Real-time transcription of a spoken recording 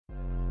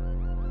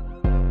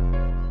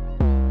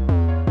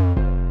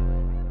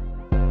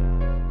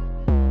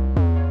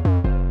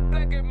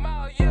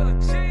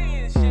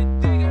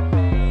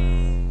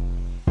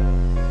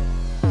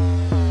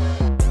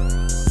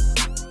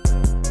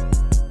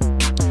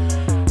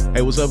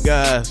Hey, what's up,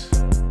 guys?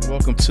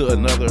 Welcome to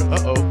another.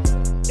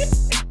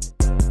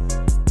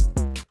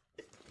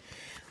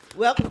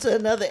 Welcome to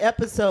another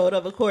episode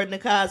of According to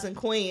Kaz and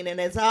Queen.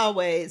 And as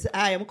always,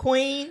 I am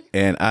Queen.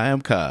 And I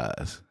am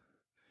Kaz.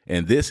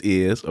 And this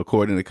is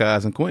According to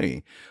Kaz and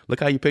Queen. Look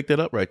how you picked it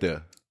up right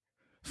there.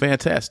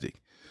 Fantastic.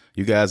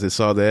 You guys that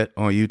saw that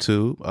on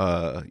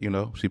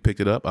YouTube, she picked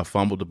it up. I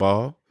fumbled the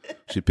ball.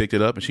 She picked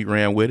it up and she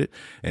ran with it.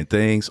 And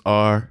things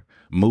are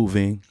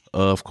moving,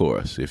 of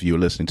course. If you're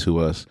listening to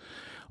us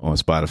on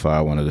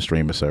Spotify, one of the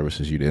streaming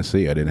services you didn't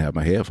see, I didn't have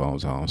my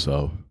headphones on.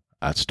 So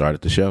I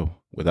started the show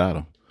without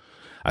them.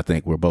 I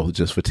think we're both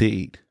just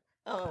fatigued.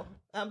 Oh,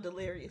 I'm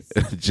delirious.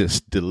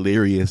 Just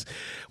delirious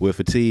with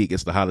fatigue.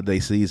 It's the holiday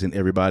season,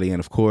 everybody. And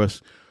of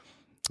course,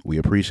 we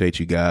appreciate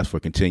you guys for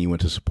continuing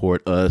to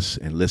support us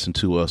and listen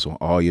to us on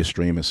all your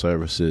streaming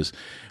services.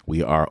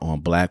 We are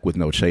on Black with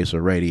No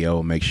Chaser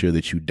Radio. Make sure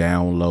that you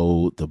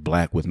download the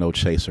Black with No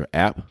Chaser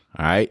app.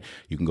 All right.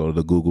 You can go to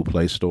the Google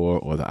Play Store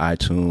or the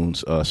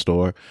iTunes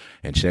store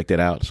and check that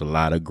out. It's a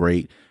lot of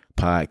great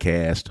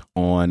podcasts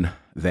on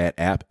that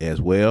app as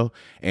well.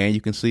 And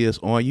you can see us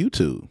on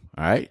YouTube.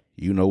 All right.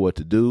 You know what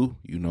to do.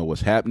 You know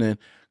what's happening.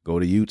 Go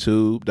to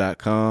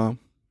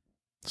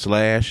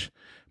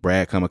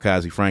youtube.com/Brad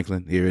Kamikaze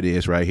Franklin. Here it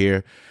is right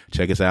here.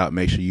 Check us out.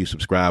 Make sure you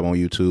subscribe on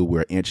YouTube.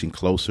 We're inching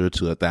closer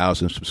to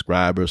 1,000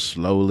 subscribers,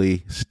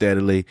 slowly,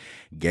 steadily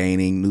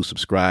gaining new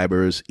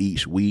subscribers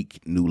each week,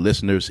 new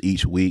listeners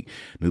each week,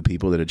 new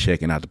people that are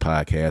checking out the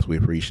podcast. We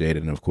appreciate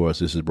it. And of course,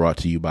 this is brought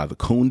to you by the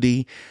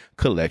Kundi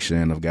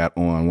Collection. I've got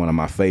on one of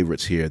my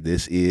favorites here.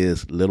 This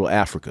is Little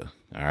Africa.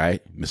 All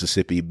right.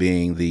 Mississippi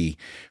being the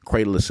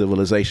cradle of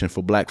civilization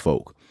for black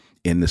folk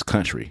in this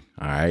country.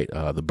 All right.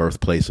 The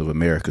birthplace of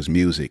America's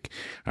music.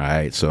 All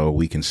right. So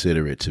we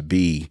consider it to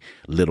be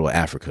Little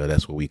Africa.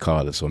 That's what we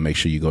call it. So make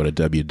sure you go to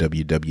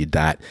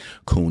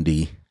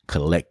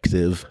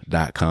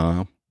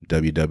www.kundicollective.com.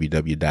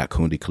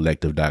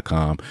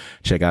 www.kundicollective.com.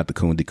 Check out the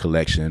Kundi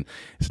Collection.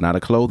 It's not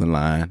a clothing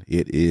line.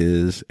 It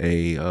is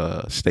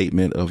a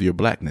statement of your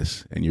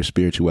blackness and your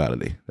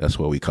spirituality. That's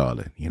what we call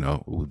it. You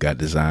know, we've got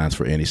designs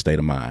for any state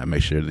of mind.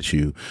 Make sure that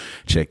you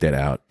check that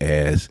out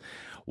as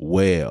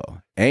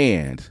well.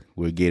 And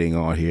we're getting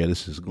on here.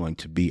 This is going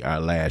to be our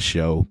last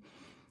show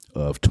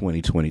of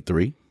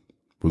 2023.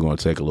 We're going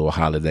to take a little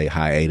holiday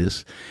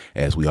hiatus,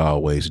 as we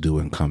always do,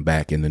 and come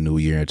back in the new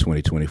year in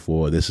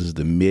 2024. This is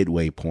the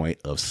midway point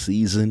of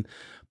season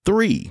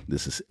 3.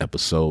 This is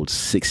episode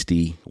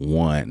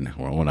 61.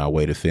 We're on our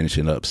way to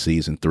finishing up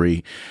season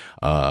 3.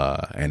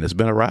 And it's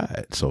been a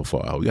ride so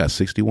far. We got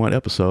 61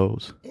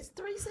 episodes. It's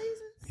 3 seasons?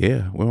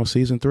 Yeah, we're on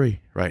season 3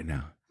 right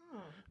now.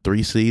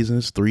 3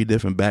 seasons, 3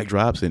 different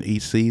backdrops in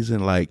each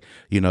season. Like,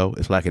 you know,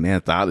 it's like an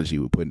anthology.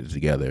 We're putting it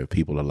together.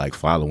 People are like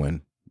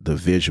following the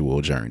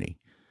visual journey.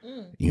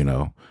 You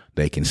know,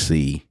 they can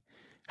see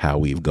how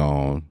we've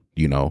gone,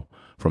 you know,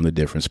 from the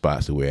different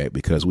spots that we're at,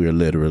 because we're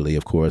literally,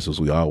 of course, as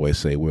we always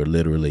say, we're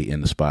literally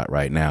in the spot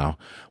right now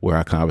where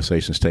our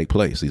conversations take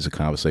place. These are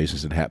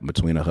conversations that happen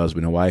between a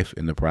husband and wife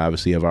in the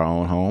privacy of our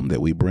own home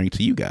that we bring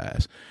to you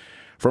guys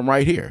from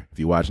right here. If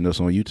you're watching us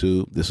on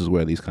YouTube, this is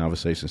where these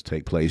conversations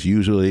take place,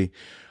 usually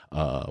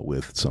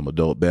with some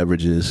adult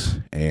beverages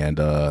and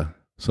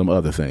some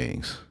other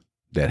things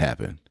that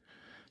happen,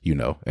 you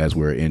know, as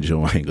we're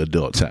enjoying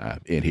adult time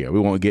in here. We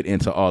won't get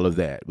into all of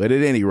that. But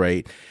at any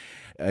rate,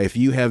 if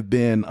you have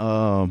been,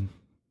 under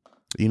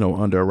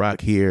a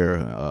rock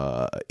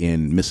here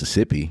in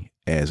Mississippi,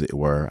 as it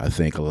were, I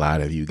think a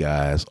lot of you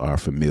guys are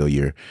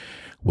familiar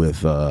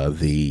with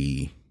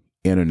the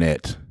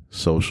internet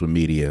social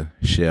media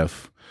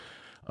chef,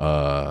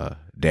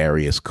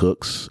 Darius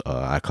Cooks.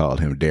 I called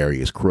him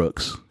Darius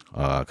Crooks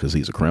because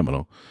he's a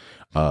criminal.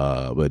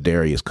 But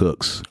Darius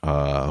Cooks,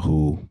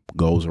 who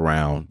goes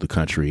around the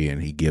country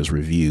and he gives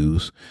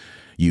reviews,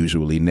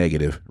 usually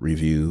negative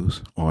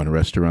reviews on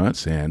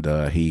restaurants. And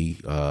he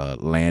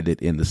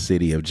landed in the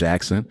city of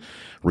Jackson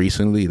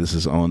recently. This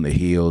is on the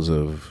heels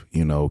of,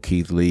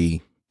 Keith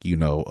Lee,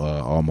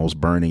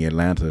 almost burning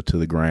Atlanta to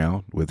the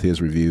ground with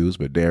his reviews.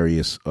 But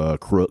Darius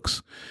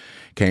Crooks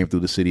came through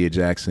the city of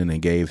Jackson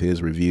and gave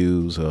his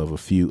reviews of a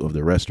few of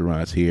the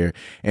restaurants here.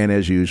 And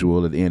as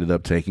usual, it ended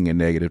up taking a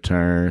negative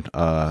turn.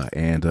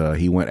 And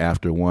he went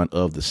after one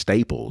of the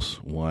staples,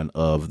 one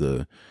of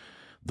the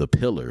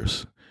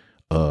pillars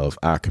of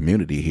our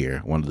community here,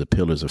 one of the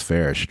pillars of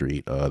Ferris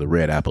Street, the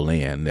Red Apple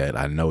Inn, that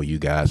I know you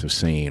guys have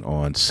seen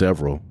on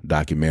several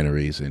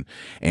documentaries. And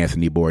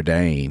Anthony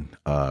Bourdain,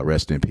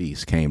 rest in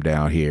peace, came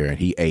down here and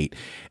he ate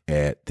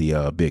at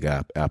the Big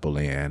Apple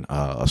Inn,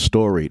 a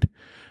storied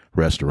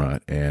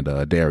restaurant. And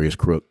Darius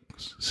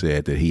Crooks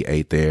said that he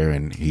ate there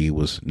and he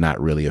was not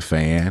really a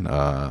fan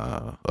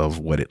of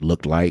what it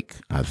looked like.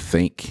 I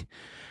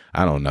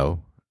don't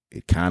know.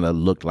 It kind of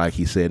looked like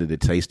he said that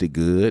it tasted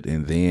good,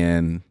 and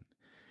then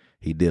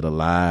he did a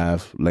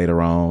live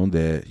later on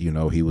that,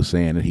 he was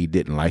saying that he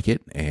didn't like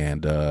it.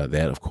 And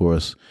that, of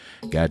course,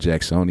 got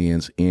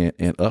Jacksonians in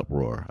an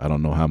uproar. I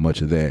don't know how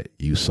much of that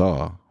you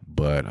saw,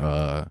 but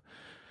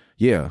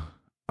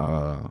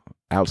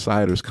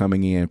outsiders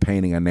coming in,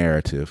 painting a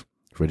narrative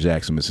for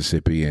Jackson,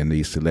 Mississippi, and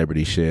these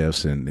celebrity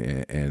chefs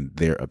and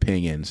their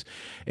opinions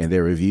and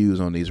their reviews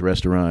on these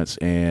restaurants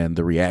and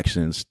the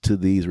reactions to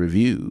these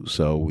reviews.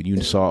 So when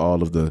you saw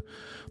all of the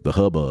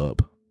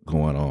hubbub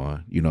going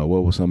on,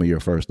 what were some of your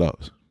first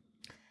thoughts?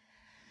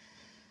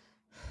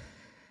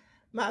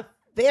 My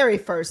very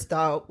first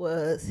thought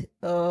was,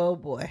 oh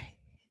boy,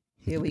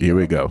 here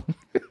we go.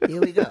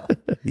 Here we go.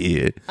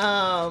 Yeah.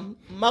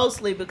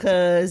 Mostly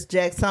because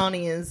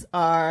Jacksonians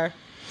are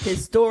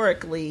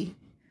historically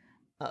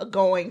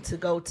going to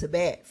go to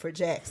bat for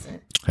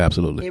Jackson.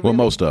 Absolutely.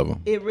 Most of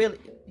them. It really,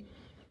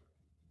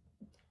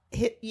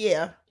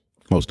 yeah.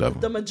 Most of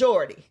them. The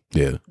majority.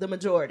 Yeah. The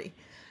majority.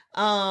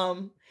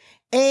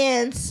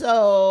 And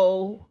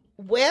so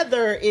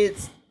whether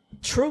it's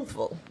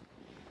truthful,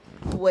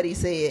 what he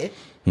said,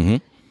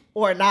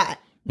 or not,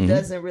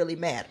 doesn't really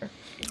matter.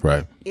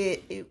 Right.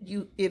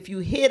 If you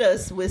hit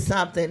us with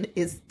something,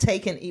 it's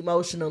taken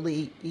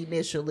emotionally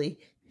initially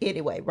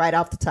anyway, right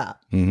off the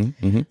top.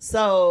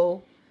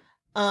 So,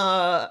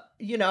 I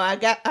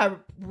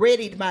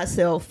readied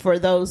myself for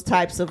those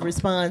types of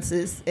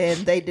responses, and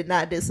they did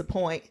not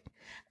disappoint.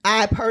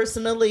 I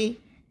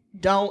personally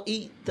don't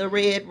eat the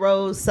red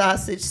rose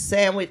sausage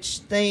sandwich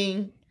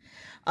thing.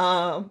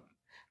 I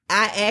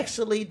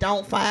actually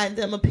don't find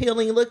them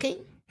appealing looking.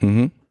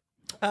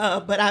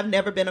 But I've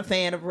never been a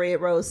fan of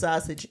red rose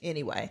sausage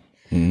anyway.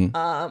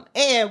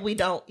 And we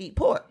don't eat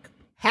pork.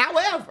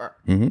 However,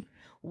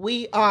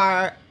 we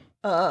are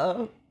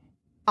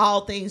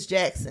all things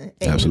Jackson.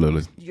 And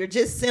absolutely. You're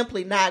just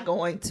simply not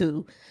going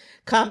to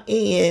come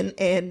in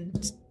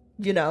and,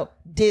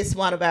 diss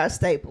one of our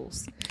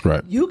staples.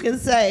 Right. You can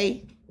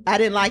say, I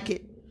didn't like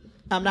it.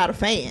 I'm not a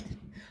fan.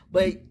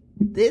 But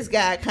this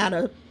guy kind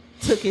of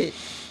took it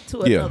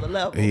to another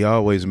level. He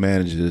always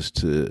manages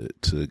to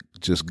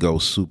just go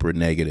super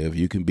negative.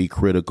 You can be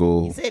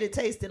critical. He said it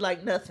tasted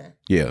like nothing.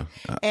 Yeah.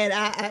 And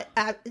I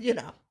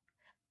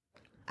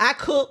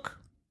cook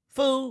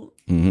food.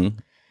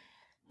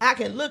 I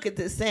can look at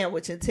this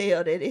sandwich and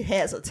tell that it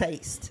has a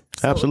taste.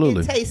 So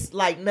absolutely. It tastes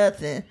like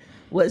nothing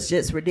was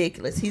just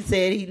ridiculous. He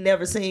said he'd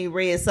never seen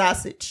red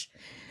sausage.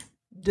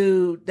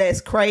 Dude, that's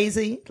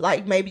crazy.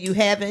 Like, maybe you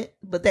haven't,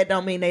 but that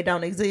don't mean they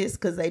don't exist,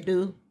 because they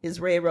do.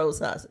 It's red rose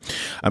sausage.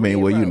 I mean,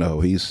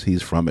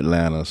 he's from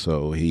Atlanta,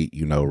 so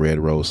red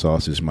rose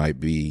sausage might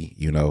be,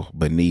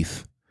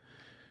 beneath,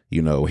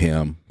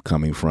 him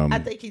coming from. I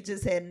think he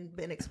just hadn't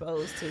been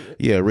exposed to it.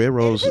 Yeah, red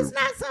rose. And if it's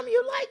not something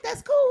you like,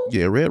 that's cool.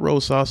 Yeah, red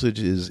rose sausage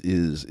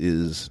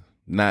is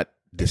not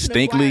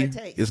distinctly.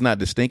 It's not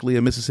distinctly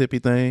a Mississippi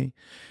thing.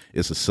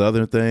 It's a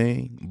Southern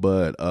thing,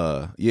 but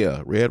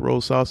red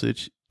rose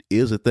sausage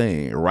is a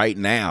thing right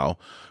now.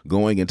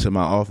 Going into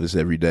my office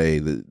every day,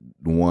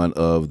 one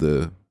of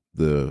the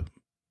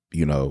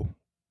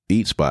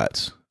eat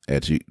spots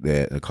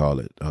that I call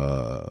it,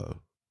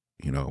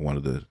 one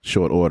of the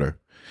short order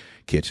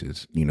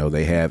kitchens,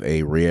 they have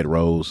a red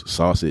rose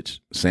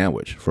sausage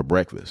sandwich for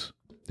breakfast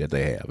that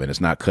they have, and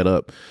it's not cut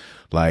up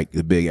like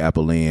the Big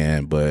Apple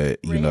Inn, but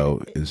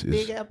it's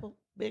Big Apple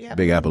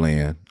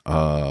Inn.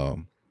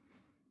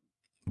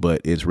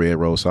 But it's red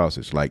rose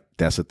sausage. Like,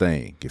 that's a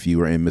thing. If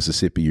you are in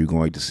Mississippi, you're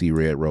going to see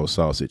red rose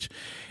sausage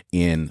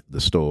in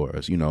the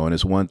stores, and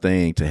it's one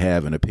thing to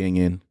have an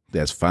opinion.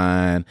 That's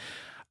fine.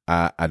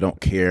 I don't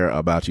care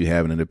about you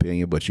having an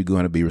opinion, but you're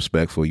going to be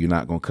respectful. You're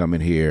not going to come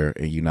in here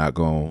and you're not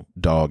going to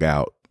dog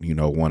out,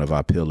 one of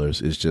our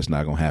pillars. It's just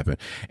not going to happen.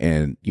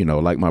 And,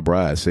 like my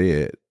bride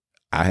said,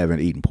 I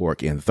haven't eaten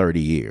pork in 30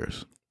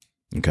 years.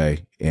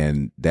 Okay.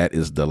 And that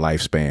is the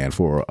lifespan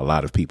for a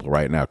lot of people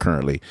right now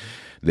currently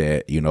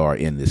that, are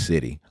in this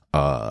city.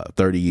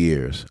 30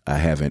 years, I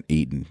haven't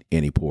eaten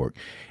any pork.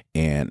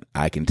 And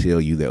I can tell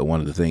you that one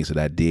of the things that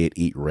I did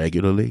eat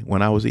regularly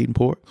when I was eating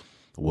pork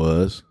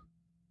was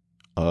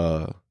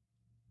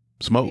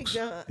smokes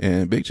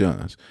and Big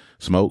John's,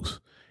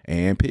 smokes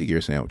and pig ear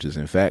sandwiches.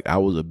 In fact, I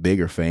was a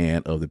bigger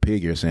fan of the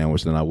pig ear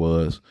sandwich than I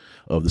was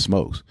of the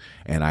smokes.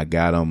 And I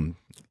got them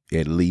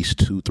at least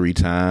 2-3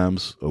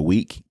 times a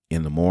week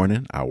in the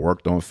morning. I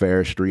worked on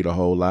Fair Street a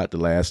whole lot the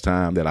last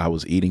time that I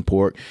was eating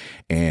pork,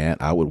 and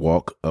I would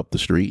walk up the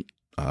street.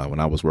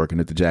 When I was working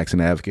at the Jackson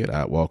Advocate,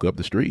 I'd walk up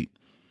the street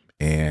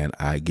and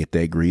I get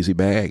that greasy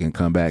bag and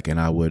come back and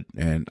I would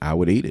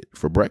eat it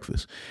for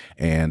breakfast.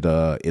 And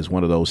it's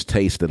one of those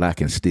tastes that I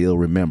can still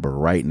remember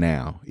right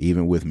now.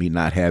 Even with me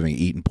not having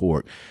eaten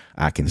pork,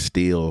 I can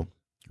still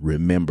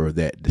remember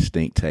that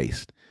distinct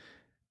taste.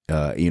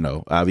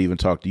 I've even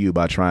talked to you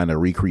about trying to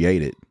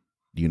recreate it,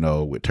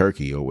 with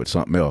turkey or with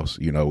something else.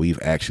 We've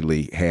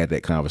actually had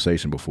that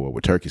conversation before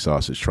with turkey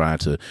sausage, trying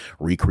to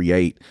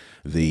recreate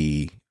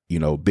the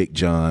Big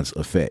John's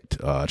effect,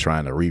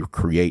 trying to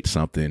recreate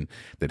something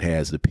that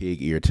has the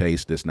pig ear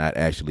taste that's not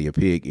actually a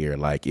pig ear.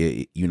 Like,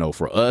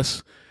 for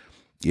us,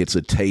 it's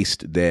a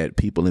taste that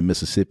people in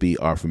Mississippi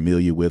are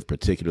familiar with,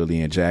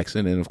 particularly in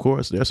Jackson. And of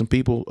course, there's some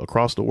people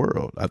across the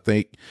world. I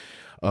think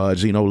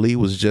Gino Lee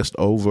was just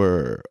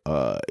over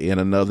in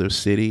another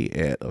city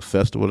at a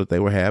festival that they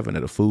were having,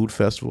 at a food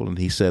festival, and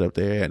he sat up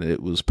there and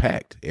it was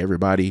packed.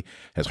 Everybody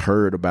has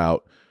heard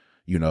about,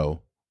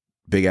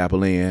 Big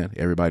Apple Inn,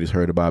 everybody's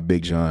heard about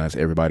Big John's,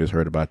 everybody's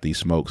heard about these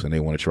smokes, and they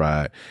want to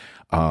try it.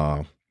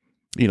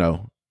 You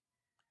know,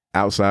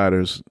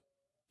 outsiders,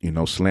 you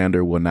know,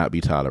 slander will not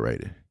be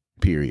tolerated.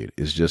 Period.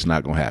 It's just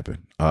not going to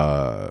happen.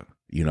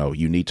 You know,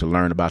 you need to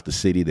learn about the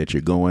city that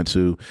you're going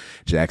to.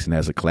 Jackson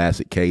has a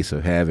classic case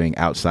of having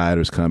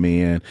outsiders come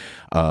in.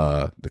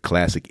 The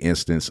classic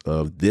instance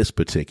of this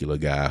particular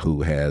guy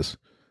who has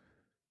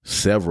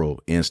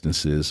several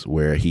instances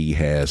where he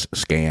has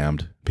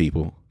scammed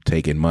people,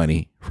 taken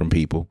money from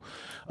people.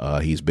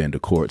 He's been to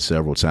court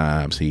several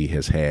times. He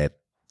has had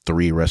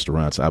 3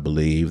 restaurants, I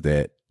believe,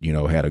 that, you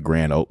know, had a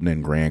grand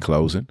opening, grand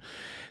closing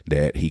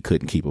that he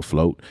couldn't keep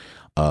afloat.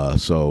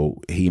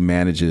 So he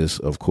manages,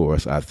 of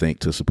course, I think,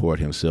 to support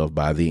himself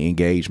by the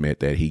engagement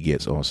that he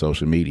gets on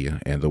social media.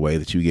 And the way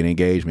that you get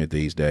engagement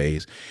these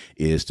days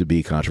is to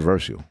be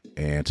controversial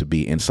and to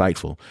be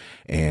insightful.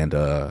 And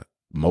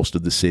most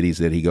of the cities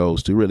that he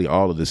goes to, really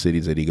all of the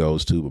cities that he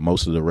goes to, but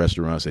most of the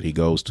restaurants that he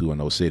goes to in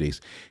those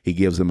cities, he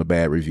gives them a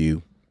bad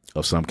review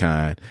of some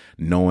kind,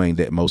 knowing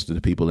that most of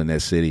the people in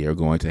that city are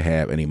going to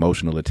have an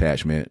emotional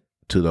attachment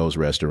to those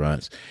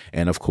restaurants.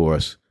 And of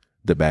course,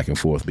 the back and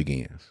forth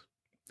begins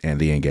and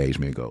the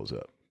engagement goes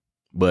up.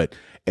 But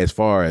as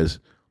far as,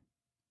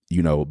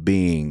 you know,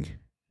 being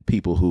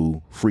people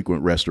who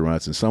frequent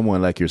restaurants and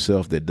someone like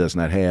yourself that does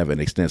not have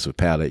an extensive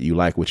palate, you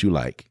like what you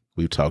like.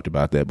 We've talked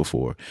about that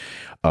before.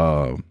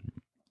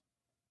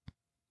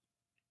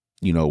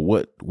 You know,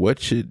 what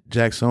should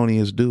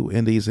Jacksonians do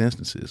in these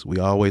instances? We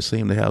always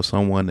seem to have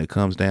someone that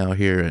comes down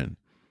here and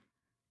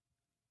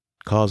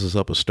causes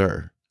up a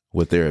stir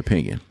with their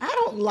opinion. I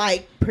don't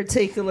like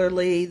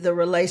particularly the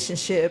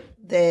relationship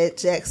that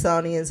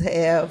Jacksonians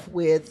have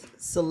with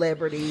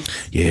celebrities.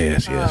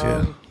 Yes.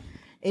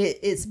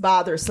 It's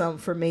bothersome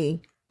for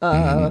me.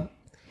 The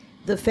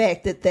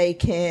fact that they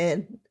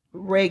can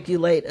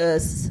regulate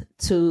us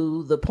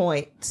to the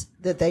point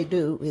that they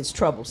do is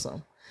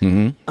troublesome.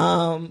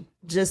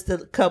 Just a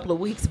couple of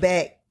weeks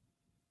back,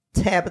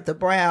 Tabitha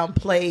Brown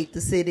played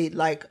the city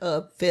like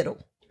a fiddle.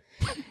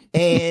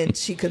 And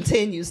she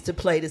continues to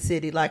play the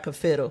city like a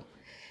fiddle.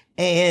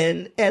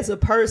 And as a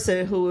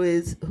person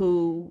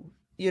who,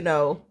 you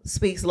know,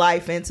 speaks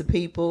life into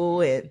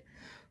people and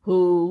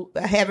who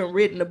I haven't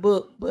written a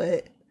book,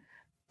 but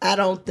I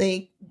don't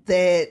think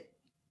that,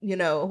 you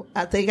know,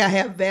 I think I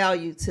have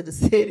value to the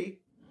city.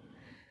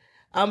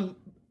 I'm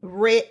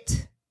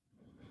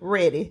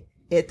ready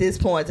at this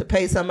point to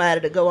pay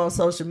somebody to go on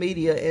social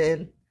media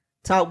and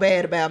talk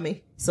bad about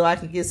me so I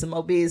can get some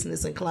more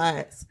business and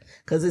clients,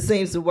 because it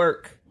seems to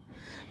work.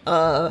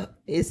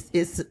 It's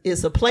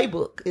a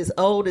playbook. It's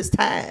old as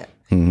time,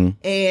 and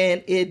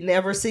it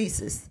never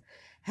ceases.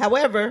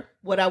 However,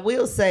 what I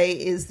will say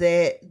is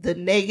that the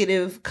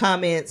negative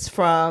comments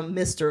from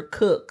Mr.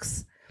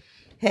 Cooks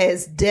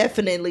has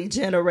definitely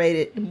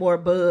generated more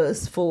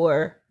buzz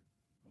for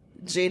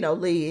Gino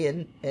Lee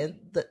and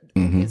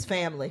his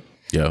family.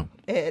 Yeah.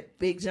 At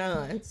Big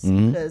John's,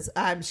 because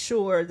I'm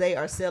sure they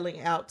are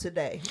selling out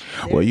today.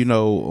 Well, you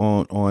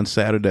know, on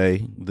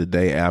Saturday, the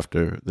day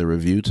after the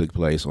review took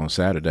place on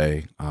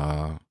Saturday,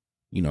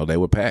 you know, they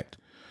were packed.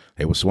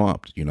 They were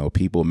swamped. You know,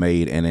 people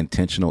made an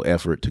intentional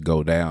effort to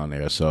go down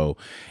there. So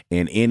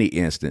in any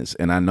instance,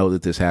 and I know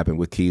that this happened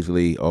with Keith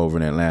Lee over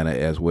in Atlanta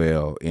as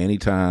well,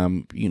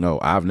 anytime, you know,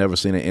 I've never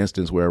seen an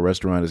instance where a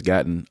restaurant has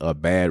gotten a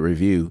bad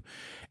review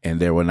and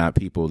there were not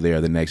people there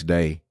the next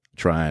day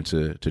trying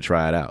to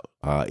try it out.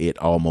 It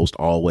almost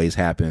always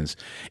happens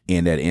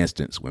in that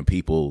instance when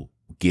people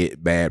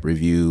get bad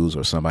reviews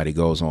or somebody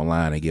goes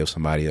online and gives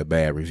somebody a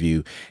bad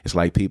review. It's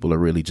like people are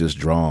really just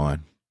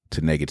drawn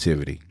to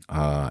negativity,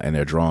 and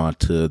they're drawn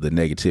to the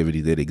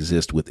negativity that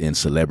exists within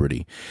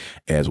celebrity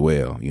as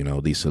well. You know,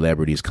 these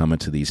celebrities come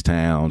into these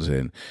towns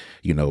and,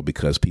 you know,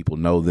 because people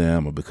know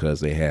them or because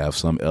they have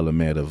some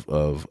element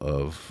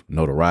of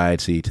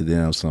notoriety to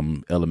them,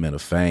 some element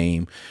of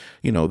fame,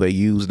 you know, they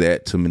use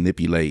that to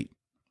manipulate,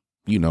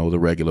 you know, the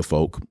regular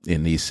folk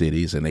in these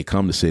cities. And they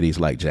come to cities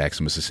like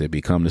Jackson, Mississippi,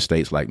 come to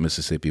states like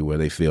Mississippi where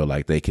they feel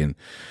like they can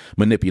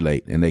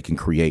manipulate and they can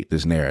create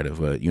this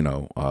narrative. You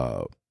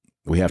know,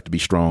 we have to be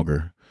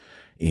stronger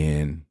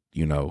in,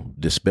 you know,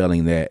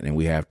 dispelling that, and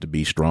we have to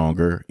be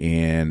stronger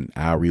in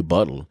our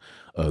rebuttal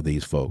of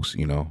these folks.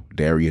 You know,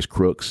 Darius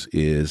Cooks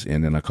is,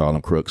 and then I call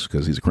him Crooks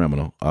because he's a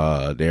criminal.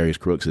 Darius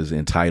Cooks is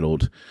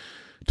entitled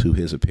to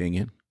his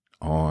opinion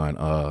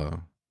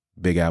on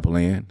Big Apple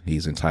Inn.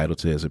 He's entitled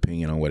to his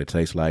opinion on what it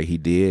tastes like. He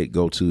did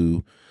go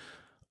to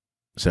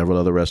several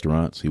other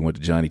restaurants. He went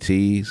to Johnny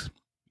T's.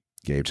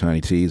 Gave Johnny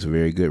T's a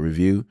very good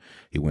review.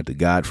 He went to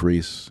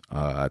Godfrey's.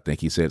 I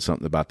think he said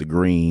something about the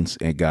greens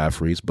at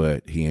Godfrey's,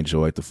 but he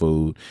enjoyed the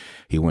food.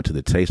 He went to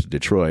the Taste of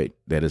Detroit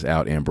that is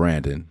out in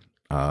Brandon.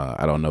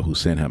 I don't know who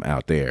sent him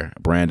out there.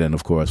 Brandon,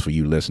 of course, for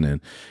you listening,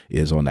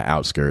 is on the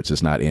outskirts.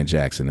 It's not in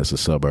Jackson. It's a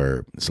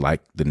suburb. It's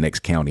like the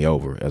next county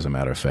over, as a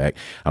matter of fact.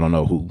 I don't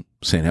know who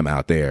sent him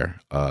out there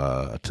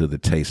to the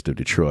Taste of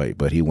Detroit,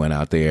 but he went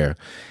out there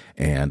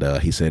and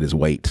he said his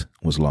wait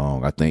was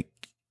long. I think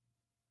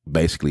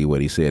basically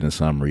what he said in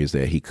summary is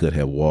that he could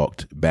have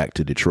walked back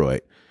to Detroit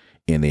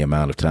in the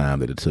amount of time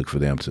that it took for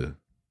them to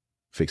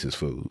fix his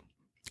food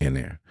in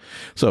there.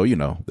 So,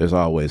 there's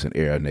always an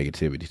air of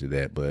negativity to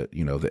that. But,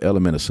 the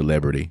element of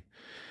celebrity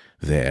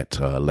that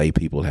lay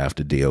people have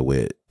to deal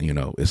with,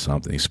 is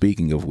something.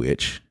 Speaking of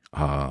which,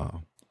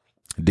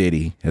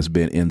 Diddy has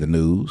been in the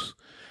news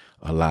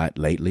a lot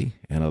lately,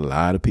 and a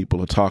lot of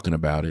people are talking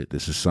about it.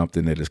 This is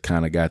something that has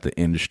kind of got the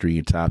industry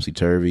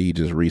topsy-turvy. He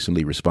just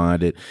recently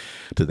responded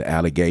to the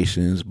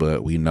allegations,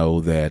 but we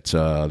know that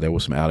there were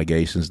some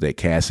allegations that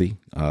Cassie,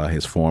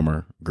 his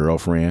former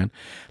girlfriend,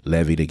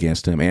 levied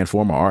against him, and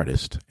former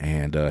artist,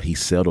 and he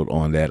settled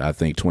on that, I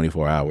think,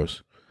 24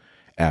 hours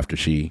after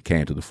she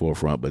came to the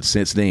forefront. But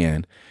since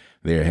then,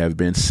 there have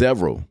been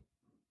several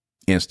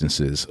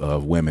instances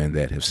of women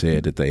that have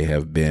said that they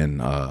have been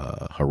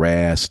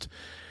harassed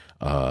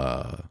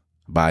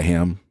by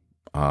him,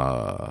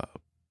 held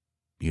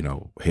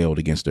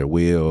against their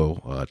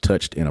will,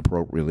 touched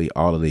inappropriately,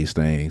 all of these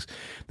things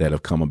that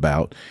have come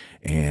about.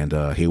 And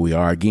here we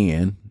are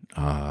again,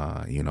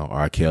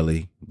 R.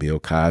 Kelly, Bill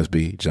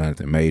Cosby,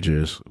 Jonathan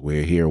Majors.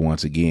 We're here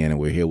once again, and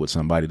we're here with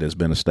somebody that's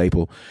been a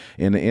staple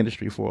in the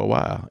industry for a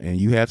while.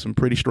 And you had some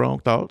pretty strong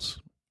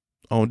thoughts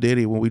on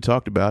Diddy when we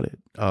talked about it.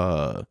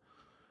 Do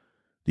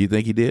you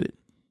think he did it?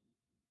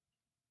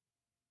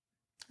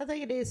 I think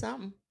he did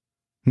something.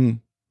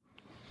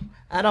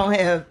 I don't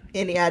have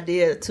any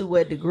idea to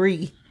what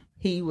degree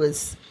he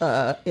was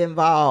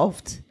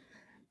involved,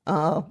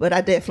 but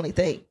I definitely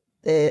think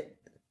that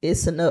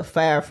it's enough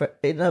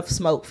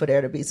smoke for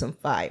there to be some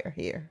fire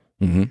here.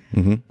 I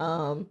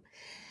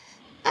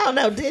don't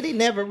know. Diddy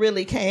never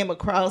really came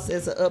across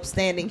as an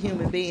upstanding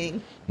human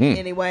being,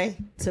 anyway,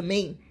 to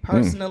me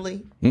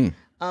personally,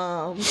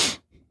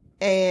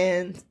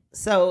 and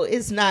so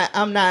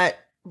I'm not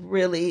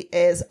really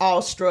as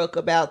awestruck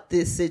about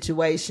this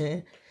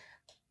situation.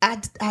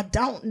 I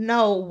don't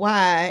know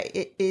why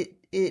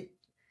it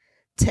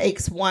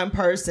takes one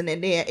person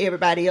and then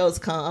everybody else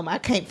come. I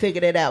can't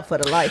figure that out for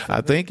the life of me.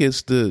 I think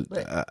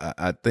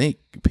I think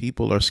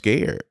people are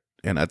scared.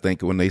 And I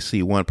think when they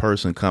see one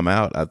person come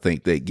out, I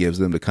think that gives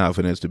them the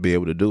confidence to be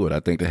able to do it. I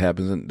think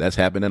that's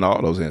happened in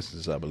all those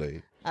instances, I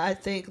believe. I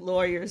think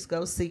lawyers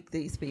go seek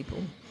these people.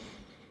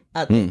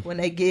 I think when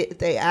they get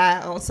their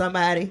eye on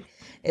somebody,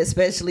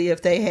 especially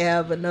if they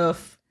have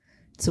enough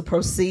to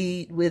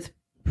proceed with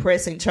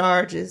pressing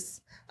charges.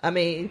 I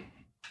mean,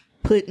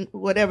 putting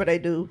whatever they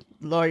do,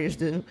 lawyers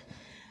do.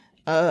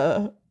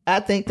 I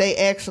think they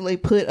actually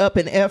put up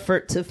an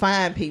effort to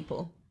find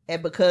people.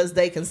 And because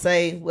they can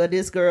say, well,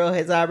 this girl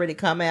has already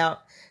come out.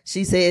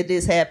 She said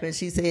this happened.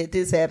 She said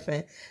this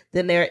happened.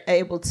 Then they're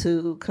able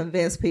to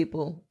convince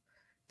people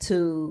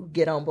to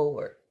get on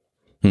board.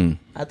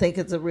 I think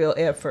it's a real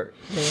effort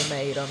being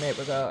made on that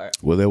regard.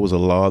 Well, there was a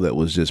law that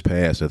was just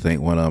passed. I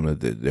think one of them,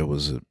 there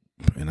was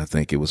and I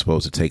think it was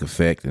supposed to take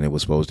effect, and it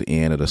was supposed to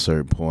end at a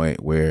certain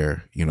point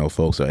where,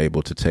 folks are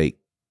able to take,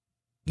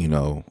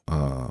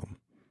 the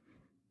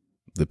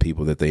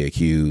people that they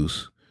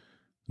accuse,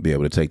 be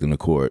able to take them to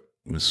court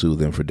and sue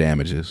them for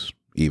damages,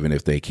 even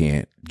if they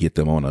can't get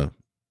them on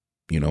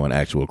an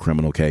actual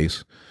criminal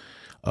case.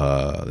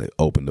 They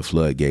opened the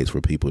floodgates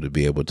for people to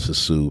be able to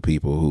sue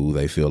people who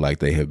they feel like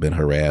they have been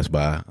harassed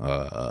by.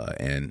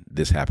 And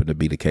this happened to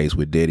be the case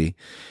with Diddy.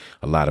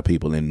 A lot of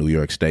people in New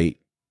York State,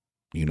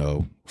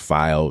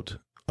 filed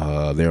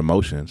their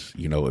motions,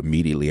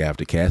 immediately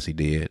after Cassie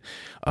did.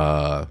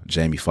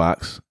 Jamie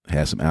Foxx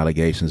has some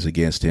allegations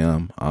against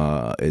him.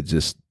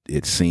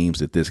 It seems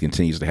that this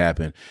continues to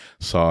happen.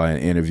 Saw an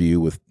interview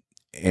with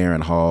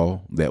Aaron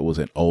Hall that was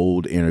an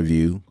old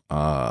interview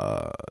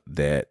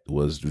that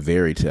was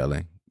very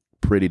telling,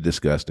 pretty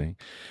disgusting.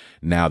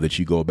 Now that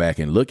you go back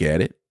and look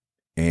at it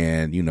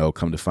and,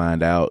 come to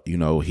find out,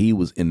 he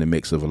was in the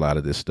mix of a lot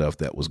of this stuff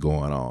that was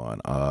going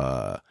on.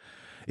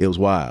 It was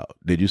wild.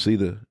 Did you see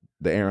the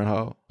Aaron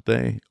Hall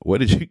thing? What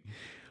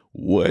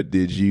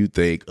did you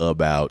think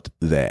about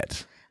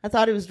that? I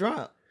thought he was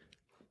drunk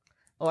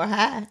or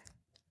high.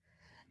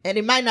 And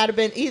it might not have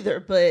been either,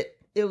 but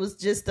it was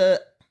just a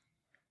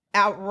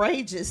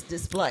outrageous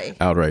display.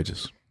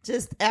 Outrageous.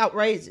 Just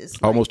outrageous.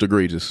 Almost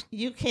egregious.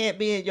 You can't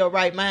be in your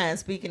right mind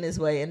speaking this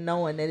way and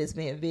knowing that it's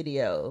being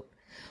videoed.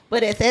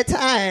 But at that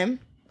time,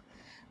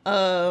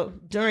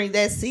 during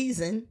that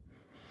season,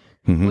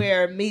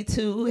 where Me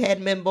Too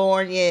hadn't been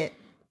born yet,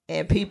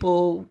 and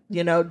people,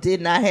 did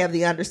not have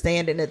the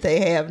understanding that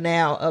they have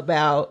now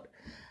about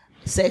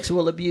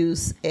sexual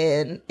abuse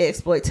and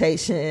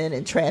exploitation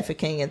and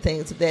trafficking and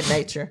things of that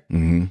nature.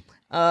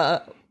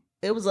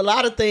 It was a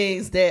lot of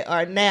things that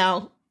are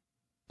now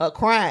a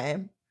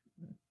crime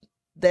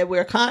that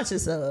we're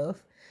conscious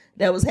of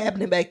that was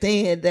happening back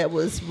then that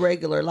was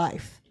regular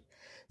life.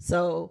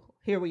 So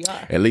here we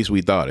are. At least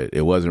we thought it.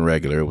 It wasn't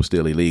regular. It was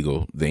still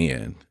illegal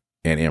then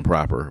and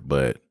improper,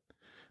 but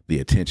the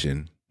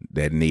attention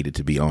that needed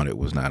to be on it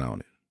was not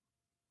on it.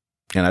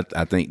 And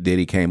I think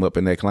Diddy came up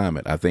in that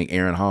climate. I think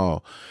Aaron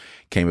Hall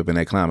came up in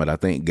that climate. I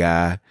think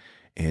Guy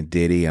and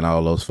Diddy and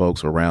all those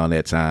folks around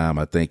that time.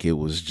 I think it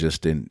was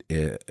just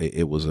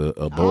it was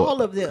a boy.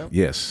 All of them.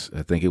 Yes,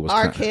 I think it was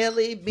R.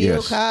 Kelly, Bill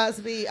yes.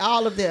 Cosby,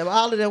 all of them.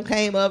 All of them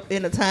came up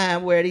in a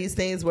time where these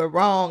things were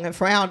wrong and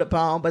frowned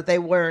upon, but they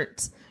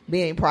weren't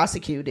being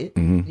prosecuted,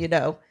 you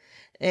know,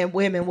 and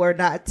women were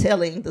not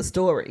telling the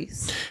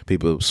stories.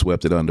 People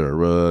swept it under a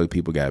rug.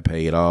 People got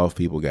paid off.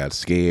 People got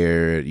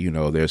scared. You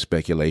know, there's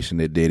speculation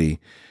that Diddy,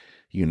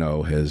 you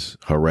know, has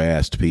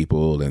harassed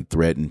people and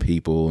threatened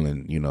people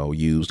and, you know,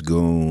 used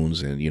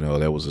goons. And, you know,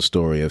 there was a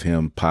story of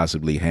him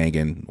possibly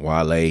hanging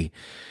Wale,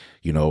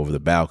 you know, over the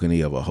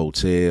balcony of a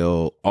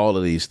hotel. All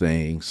of these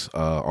things,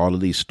 all of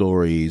these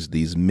stories,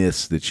 these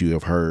myths that you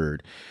have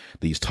heard,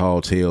 these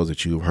tall tales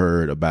that you've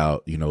heard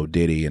about, you know,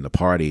 Diddy and the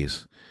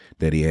parties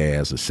that he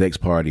has, the sex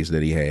parties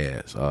that he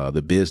has,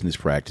 the business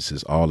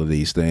practices, all of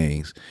these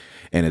things.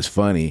 And it's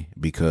funny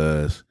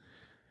because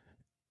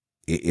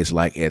it's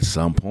like at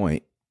some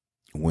point,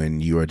 when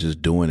you are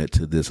just doing it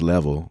to this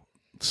level,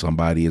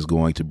 somebody is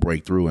going to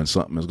break through and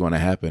something is going to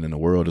happen and the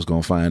world is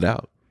going to find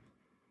out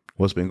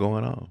what's been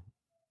going on.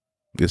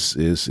 This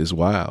is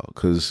wild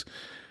because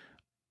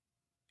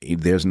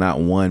there's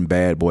not one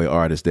bad boy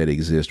artist that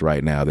exists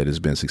right now that has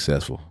been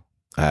successful.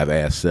 I've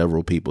asked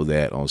several people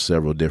that on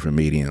several different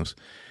mediums,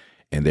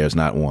 and there's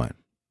not one.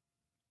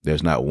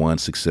 There's not one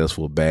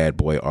successful bad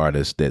boy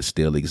artist that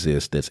still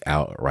exists that's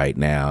out right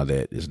now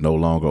that is no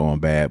longer on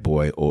Bad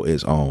Boy or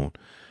is on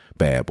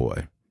Bad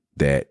Boy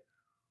that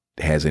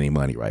has any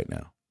money right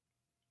now.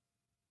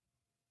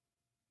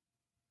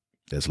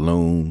 That's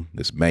Loon,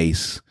 that's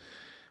Mace,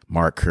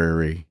 Mark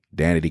Curry,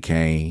 Danity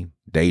Kane,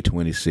 Day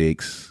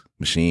 26,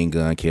 Machine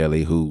Gun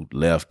Kelly, who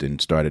left and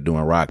started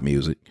doing rock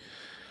music,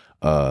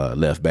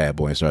 left Bad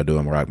Boy and started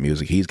doing rock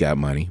music. He's got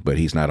money, but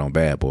he's not on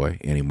Bad Boy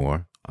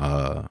anymore.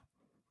 What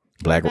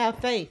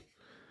about Faith?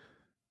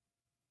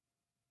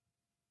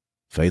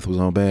 Faith was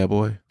on Bad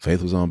Boy.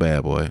 Faith was on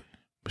Bad Boy,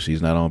 but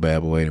she's not on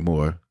Bad Boy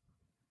anymore.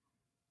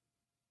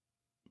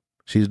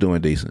 She's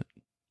doing decent.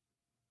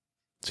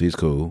 She's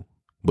cool,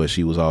 but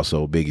she was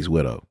also Biggie's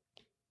widow.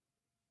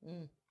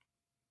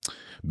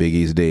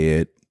 Biggie's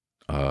dead.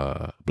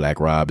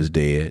 Black Rob is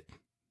dead.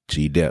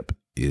 G Dep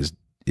is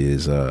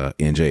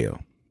in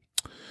jail.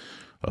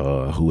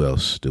 Who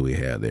else do we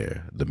have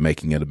there? The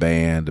making of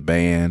the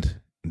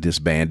band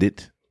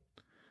disbanded.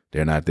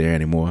 They're not there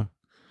anymore.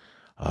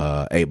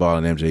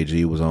 8Ball and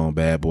MJG was on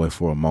Bad Boy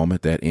for a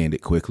moment. That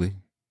ended quickly.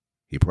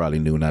 He probably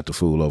knew not to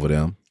fool over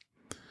them.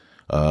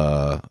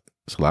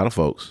 It's a lot of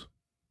folks,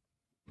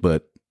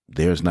 but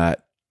there's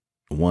not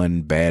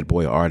one Bad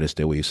Boy artist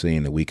that we've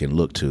seen that we can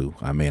look to.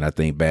 I mean, I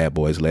think Bad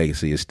Boy's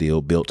legacy is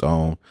still built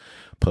on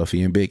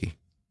Puffy and Biggie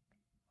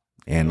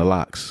and the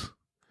Lox.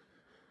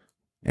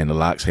 And the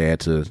Lox had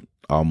to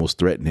almost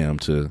threaten him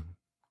to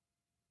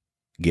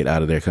get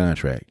out of their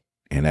contract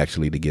and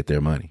actually to get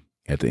their money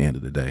at the end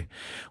of the day,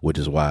 which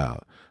is wild.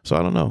 So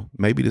I don't know.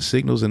 Maybe the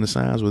signals and the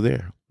signs were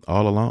there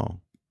all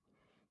along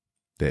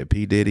that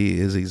P. Diddy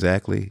is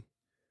exactly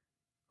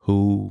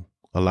who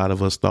a lot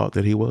of us thought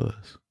that he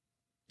was.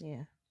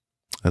 Yeah.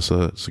 It's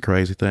a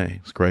crazy thing.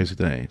 It's a crazy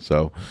thing.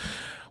 So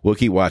we'll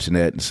keep watching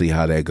that and see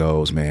how that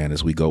goes, man,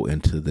 as we go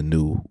into the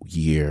new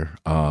year.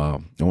 I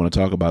want to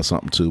talk about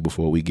something, too,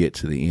 before we get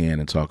to the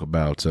end and talk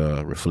about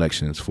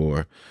reflections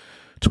for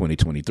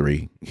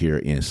 2023 here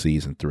in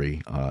season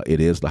 3. It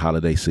is the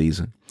holiday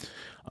season.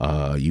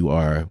 You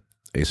are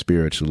a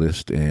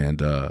spiritualist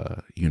and,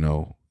 you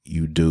know,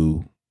 you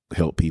do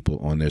help people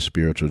on their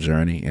spiritual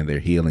journey and their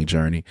healing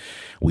journey.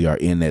 We are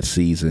in that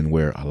season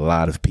where a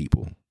lot of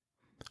people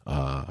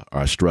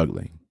are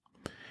struggling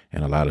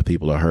and a lot of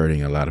people are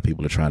hurting. A lot of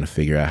people are trying to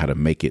figure out how to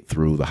make it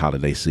through the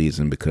holiday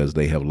season because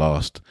they have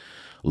lost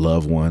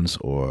loved ones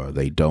or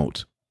they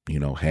don't, you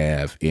know,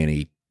 have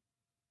any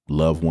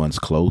loved ones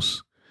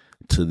close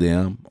to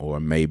them, or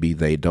maybe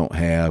they don't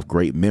have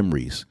great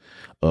memories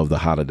of the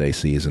holiday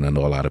season. I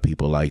know a lot of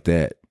people like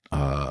that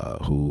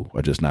who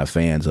are just not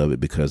fans of it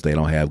because they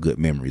don't have good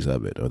memories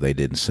of it or they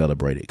didn't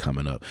celebrate it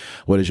coming up.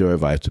 What is your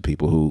advice to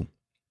people who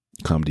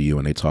come to you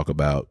and they talk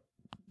about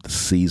the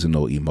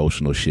seasonal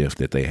emotional shift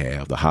that they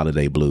have, the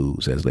holiday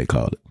blues, as they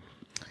call it?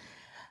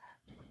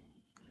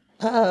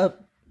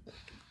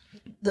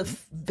 The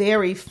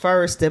very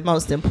first and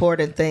most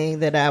important thing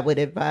that I would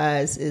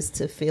advise is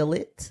to feel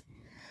it.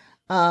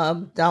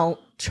 Don't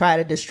try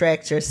to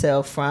distract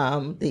yourself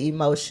from the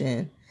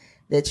emotion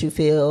that you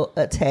feel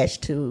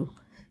attached to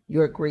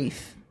your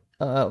grief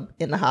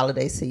in the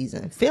holiday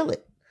season. Feel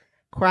it.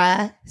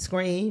 Cry,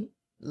 scream,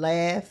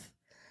 laugh,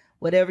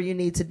 whatever you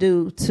need to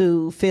do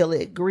to feel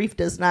it. Grief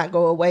does not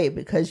go away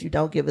because you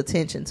don't give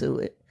attention to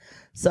it.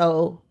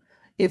 So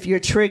if you're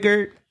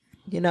triggered,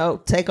 you know,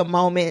 take a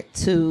moment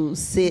to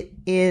sit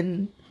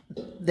in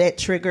that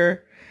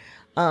trigger.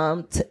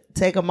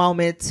 Take a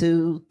moment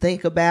to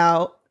think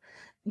about,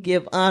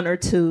 give honor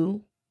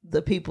to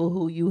the people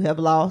who you have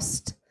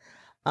lost.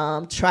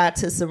 Try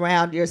to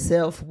surround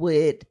yourself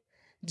with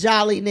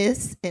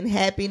jolliness and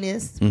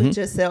happiness. Put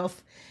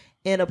yourself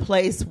in a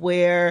place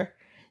where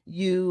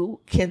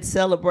you can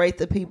celebrate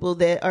the people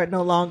that are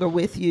no longer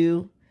with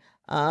you.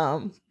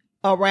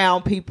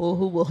 around people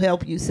who will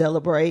help you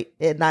celebrate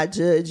and not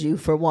judge you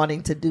for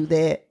wanting to do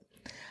that.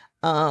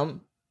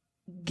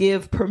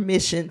 Give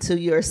permission to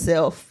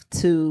yourself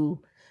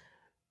to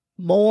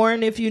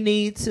mourn if you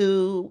need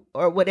to,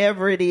 or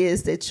whatever it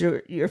is that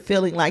you're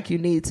feeling like you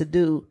need to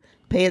do.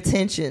 Pay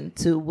attention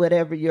to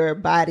whatever your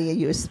body and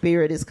your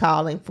spirit is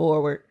calling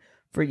forward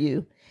for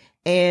you,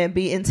 and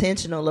be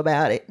intentional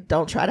about it.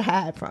 Don't try to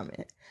hide from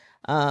it.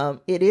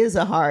 It is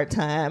a hard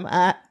time.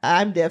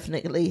 I'm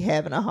definitely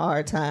having a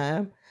hard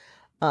time.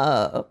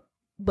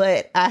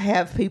 But I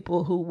have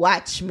people who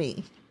watch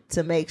me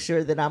to make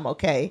sure that I'm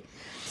okay.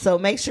 So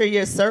make sure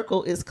your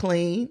circle is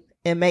clean,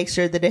 and make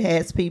sure that it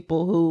has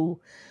people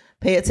who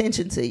pay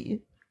attention to you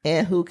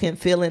and who can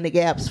fill in the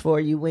gaps for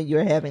you when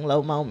you're having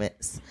low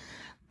moments.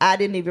 I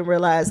didn't even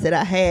realize that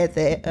I had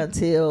that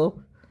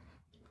until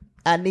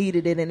I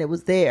needed it and it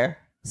was there.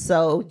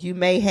 So you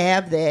may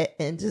have that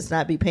and just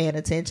not be paying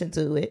attention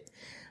to it.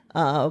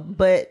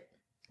 But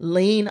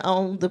lean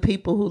on the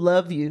people who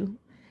love you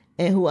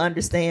and who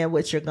understand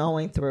what you're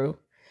going through.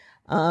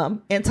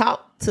 And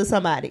talk to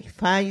somebody.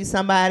 Find you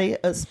somebody,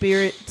 a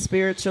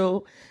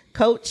spiritual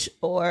coach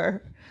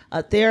or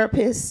a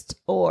therapist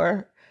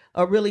or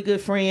a really good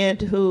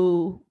friend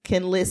who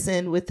can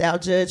listen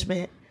without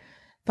judgment.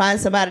 Find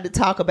somebody to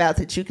talk about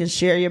that you can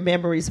share your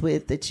memories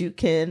with, that you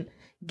can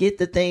get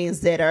the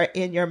things that are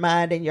in your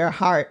mind and your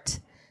heart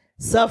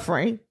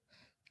suffering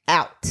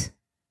out.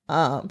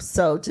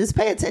 So just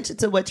pay attention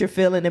to what you're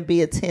feeling and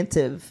be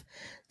attentive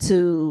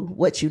to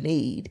what you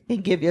need,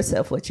 and give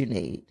yourself what you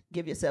need.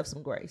 Give yourself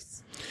some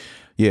grace.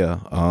 Yeah.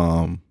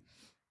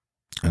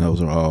 And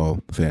those are all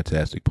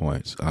fantastic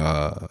points.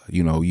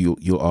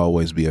 You'll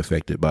always be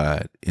affected by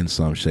it in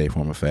some shape,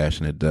 form, or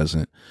fashion. It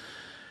doesn't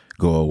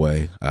go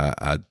away.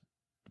 I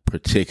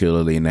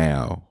particularly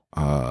now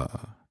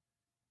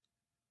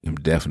am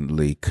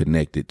definitely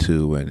connected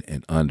to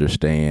and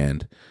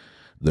understand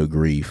the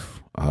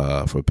grief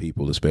for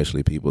people,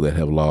 especially people that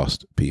have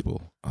lost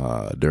people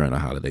during the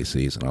holiday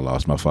season. I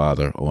lost my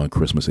father on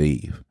Christmas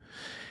Eve,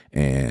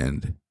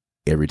 and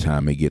every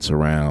time it gets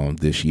around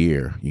this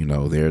year,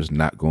 there's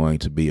not going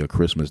to be a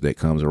Christmas that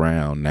comes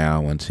around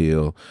now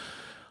until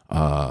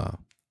I'm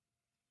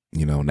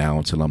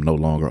no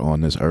longer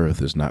on this earth.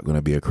 There's not going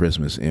to be a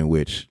Christmas in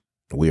which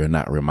we are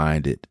not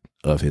reminded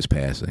of his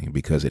passing,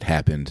 because it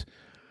happened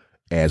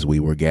as we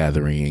were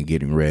gathering and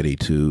getting ready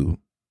to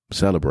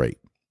celebrate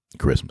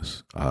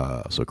Christmas.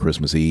 So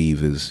Christmas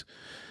Eve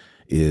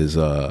is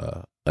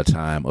a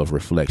time of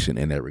reflection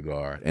in that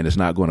regard, and it's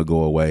not going to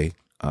go away.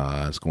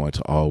 It's going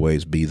to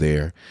always be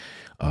there.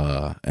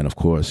 And of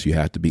course, you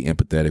have to be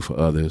empathetic for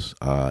others.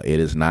 It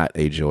is not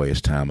a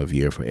joyous time of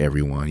year for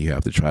everyone. You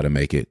have to try to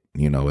make it,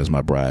 as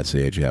my bride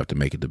said, you have to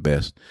make it the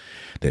best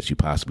that you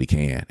possibly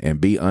can, and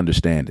be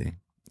understanding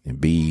and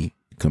be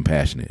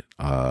compassionate.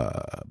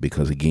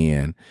 Because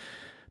again,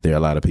 there are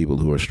a lot of people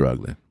who are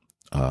struggling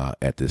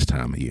at this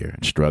time of year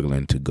and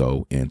struggling to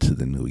go into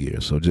the new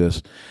year. So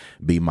just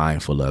be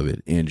mindful of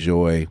it.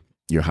 Enjoy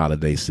your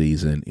holiday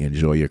season,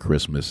 enjoy your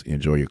Christmas,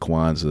 enjoy your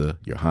Kwanzaa,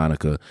 your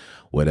Hanukkah,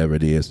 whatever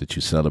it is that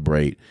you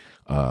celebrate.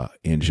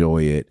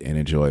 Enjoy it, and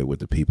enjoy it with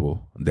the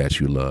people that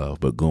you love.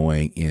 But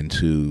going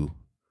into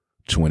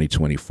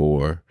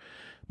 2024,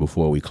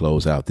 before we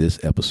close out this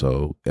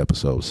episode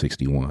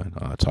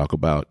 61, talk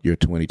about your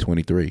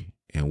 2023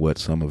 and what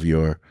some of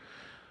your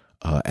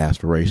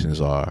aspirations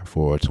are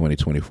for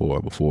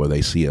 2024 before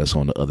they see us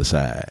on the other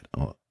side.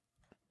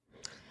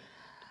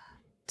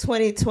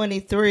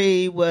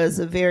 2023 was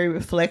a very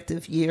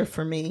reflective year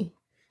for me.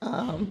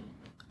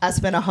 I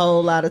spent a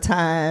whole lot of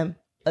time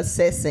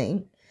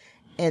assessing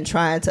and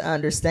trying to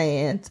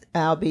understand.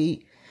 I'll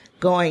be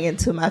going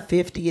into my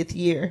 50th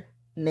year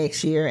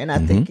next year, and I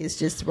think it's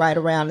just right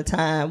around the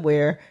time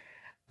where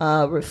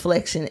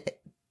reflection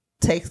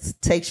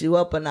takes you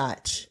up a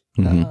notch,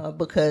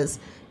 because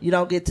you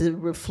don't get to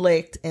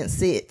reflect and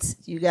sit.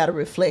 You got to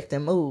reflect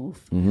and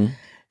move,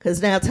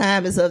 because now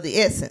time is of the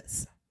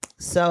essence.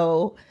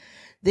 So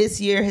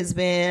this year has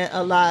been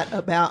a lot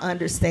about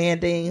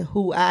understanding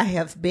who I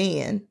have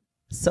been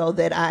so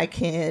that I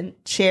can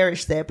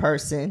cherish that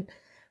person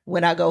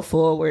when I go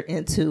forward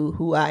into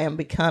who I am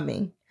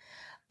becoming.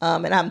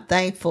 And I'm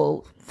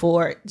thankful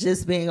for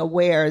just being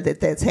aware that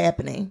that's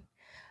happening.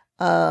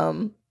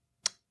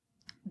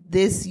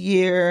 This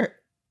year,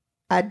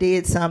 I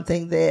did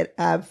something that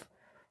I've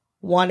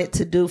wanted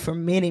to do for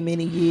many,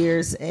 many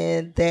years,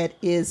 and that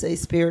is a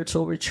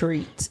spiritual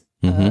retreat.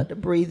 The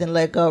Breathe and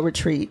Let Go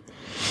retreat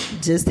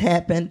just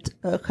happened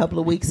a couple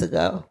of weeks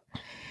ago.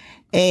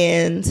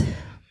 And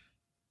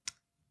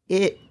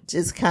it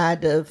just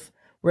kind of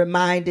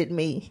reminded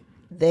me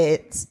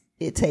that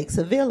it takes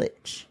a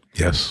village.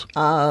 Yes.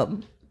 A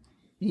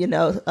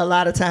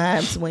lot of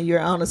times when you're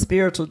on a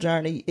spiritual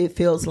journey, it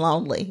feels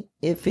lonely.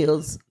 It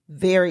feels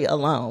very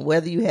alone,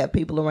 whether you have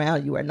people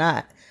around you or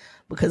not,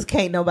 because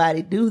can't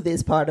nobody do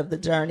this part of the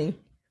journey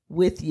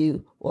with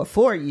you or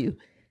for you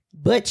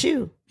but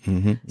you.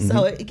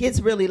 So it gets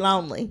really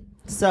lonely.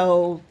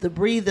 So the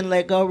Breathe and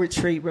Let Go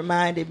retreat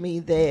reminded me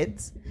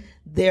that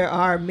there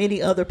are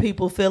many other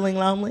people feeling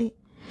lonely,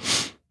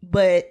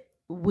 but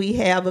we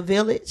have a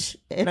village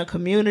and a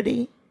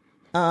community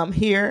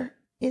here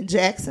in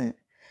Jackson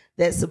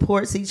that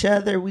supports each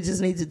other. We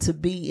just needed to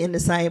be in the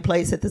same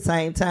place at the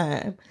same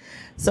time.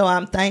 So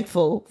I'm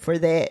thankful for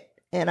that.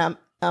 And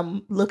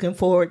I'm looking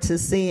forward to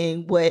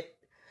seeing what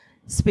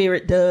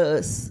Spirit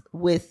does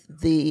with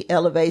the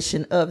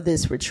elevation of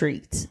this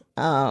retreat.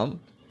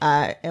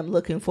 I am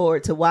looking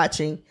forward to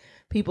watching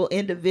people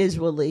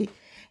individually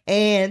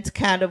and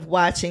kind of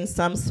watching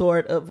some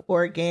sort of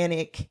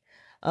organic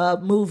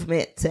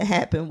movement to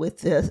happen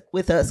with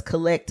us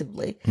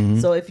collectively. Mm-hmm.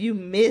 So if you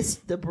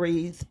missed the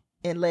Breathe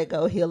and Let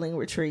Go Healing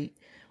Retreat,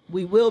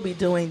 we will be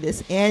doing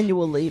this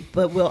annually,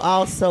 but we'll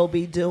also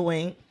be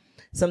doing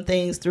some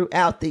things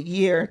throughout the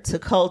year to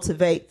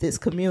cultivate this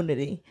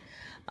community.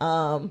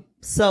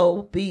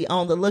 So be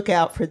on the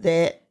lookout for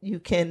that. You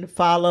can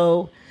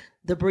follow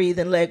the Breathe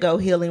and Let Go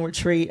Healing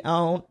Retreat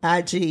on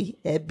IG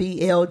at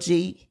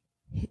BLG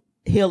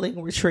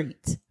Healing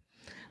Retreat.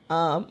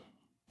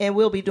 And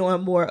we'll be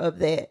doing more of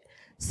that.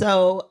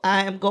 So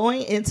I am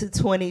going into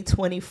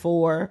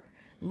 2024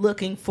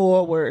 looking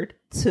forward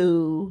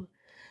to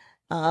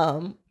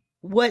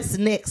what's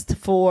next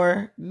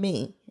for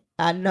me.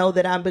 I know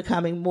that I'm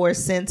becoming more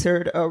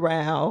centered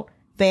around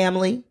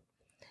family,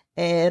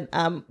 and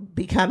I'm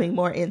becoming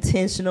more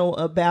intentional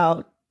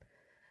about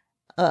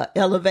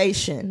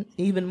elevation,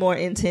 even more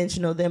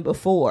intentional than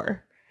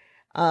before.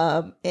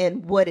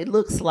 And what it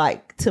looks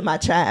like to my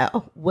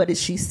child. What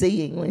is she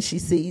seeing when she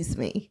sees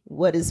me?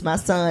 What is my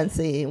son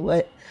seeing?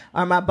 What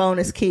are my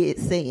bonus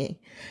kids seeing?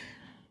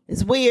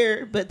 It's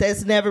weird, but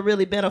that's never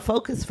really been a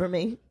focus for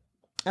me.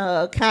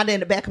 Kind of in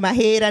the back of my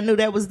head, I knew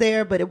that was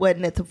there, but it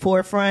wasn't at the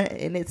forefront,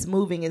 and it's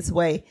moving its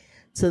way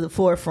to the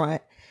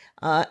forefront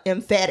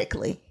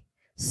emphatically.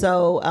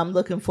 So I'm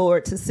looking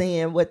forward to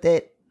seeing what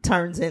that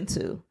turns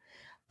into.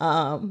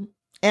 And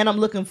I'm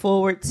looking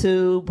forward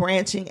to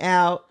branching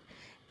out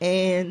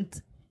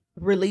and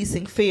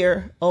releasing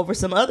fear over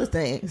some other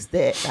things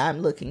that I'm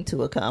looking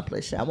to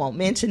accomplish. I won't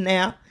mention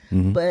now,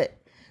 but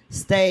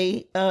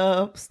stay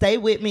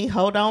with me.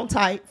 Hold on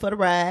tight for the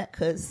ride,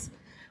 because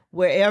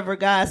wherever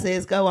God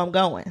says go, I'm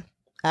going.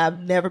 I've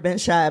never been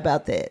shy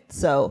about that.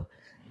 So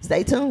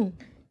stay tuned.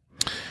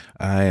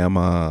 I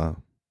am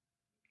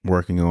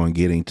working on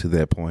getting to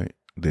that point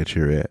that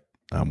you're at.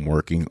 I'm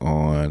working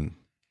on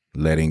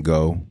letting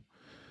go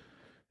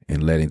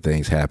and letting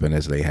things happen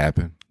as they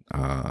happen.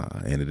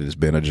 And it has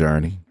been a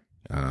journey.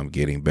 I'm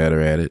getting better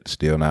at it.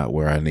 Still not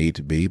where I need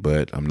to be,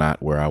 but I'm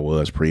not where I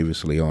was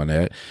previously on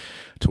that.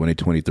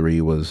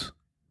 2023 was,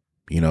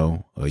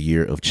 a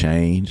year of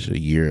change, a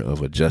year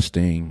of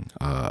adjusting.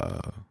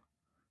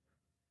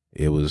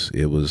 It was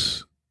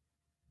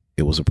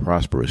a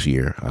prosperous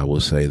year. I will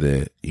say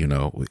that,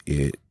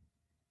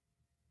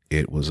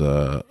 it was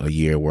a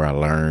year where I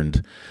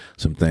learned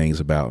some things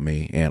about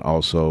me, and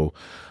also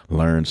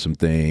learned some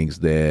things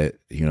that,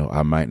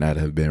 I might not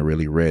have been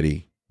really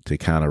ready to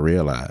kind of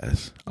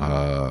realize.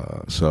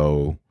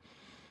 So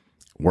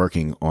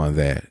working on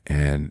that,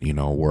 and,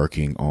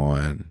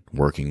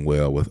 working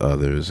well with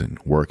others, and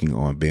working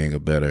on being a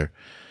better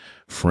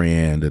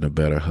friend and a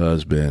better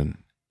husband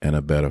and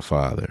a better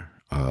father,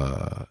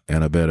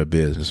 and a better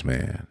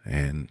businessman,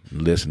 and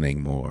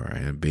listening more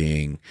and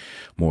being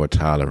more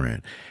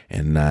tolerant,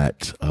 and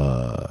not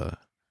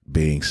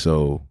being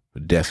so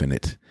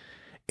definite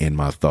in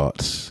my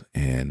thoughts,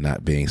 and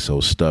not being so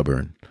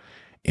stubborn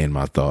in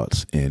my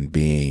thoughts, and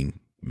being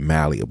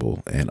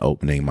malleable and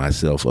opening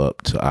myself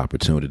up to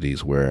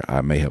opportunities where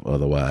I may have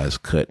otherwise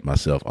cut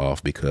myself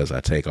off because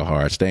I take a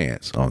hard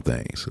stance on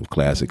things. So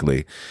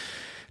classically,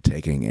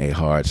 taking a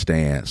hard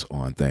stance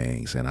on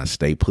things, and I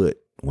stay put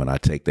when I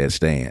take that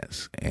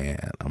stance. And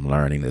I'm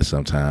learning that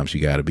sometimes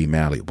you got to be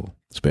malleable,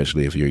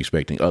 especially if you're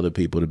expecting other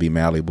people to be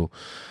malleable.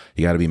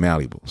 You got to be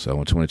malleable. So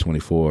in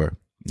 2024,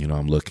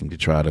 I'm looking to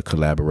try to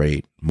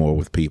collaborate more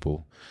with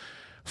people,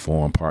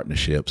 form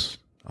partnerships,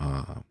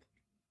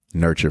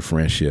 nurture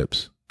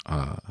friendships,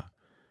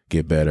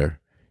 get better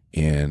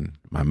in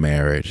my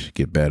marriage,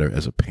 get better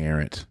as a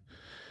parent,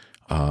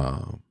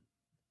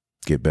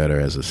 get better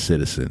as a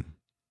citizen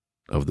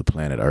of the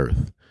planet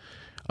Earth,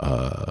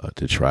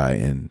 to try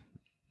and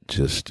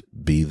just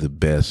be the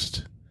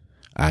best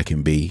I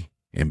can be,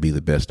 and be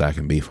the best I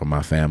can be for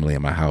my family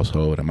and my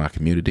household and my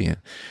community, and,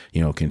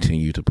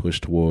 continue to push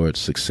towards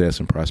success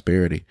and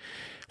prosperity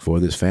for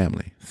this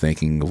family,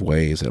 thinking of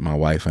ways that my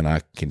wife and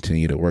I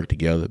continue to work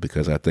together,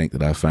 because I think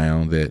that I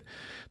found that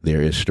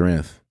there is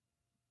strength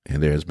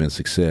and there has been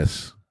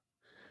success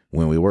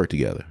when we work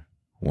together,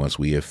 once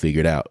we have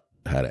figured out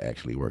how to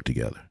actually work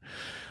together.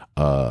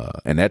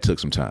 And that took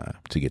some time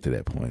to get to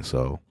that point.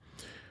 So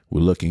we're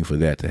looking for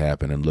that to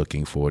happen, and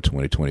looking for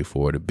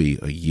 2024 to be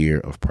a year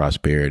of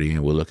prosperity.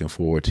 And we're looking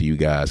forward to you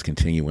guys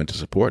continuing to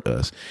support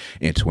us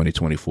in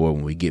 2024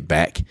 when we get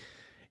back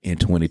in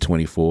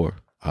 2024.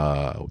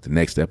 The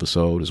next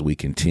episode, as we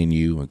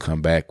continue and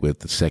come back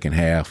with the second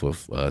half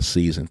of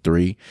season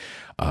 3,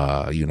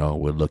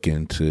 we're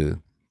looking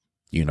to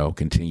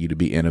continue to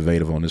be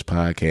innovative on this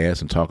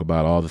podcast and talk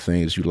about all the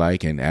things you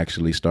like and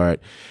actually start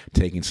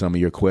taking some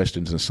of your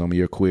questions and some of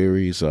your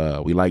queries.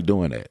 We like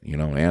doing that,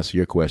 answer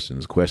your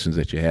questions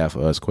that you have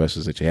for us,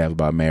 questions that you have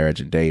about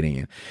marriage and dating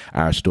and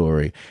our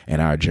story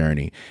and our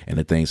journey and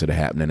the things that are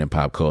happening in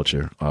pop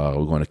culture.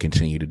 We're going to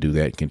continue to do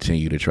that,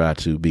 continue to try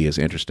to be as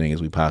interesting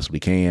as we possibly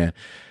can,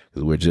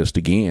 because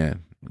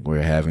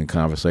we're having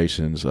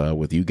conversations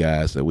with you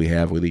guys that we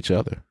have with each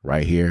other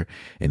right here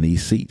in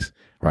these seats.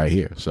 Right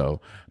here.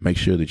 So make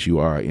sure that you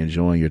are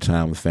enjoying your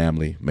time with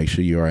family. Make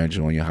sure you are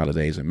enjoying your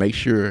holidays, and make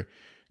sure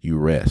you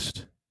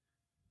rest.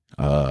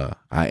 I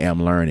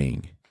am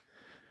learning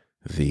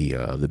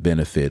the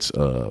benefits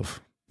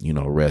of,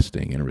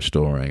 resting and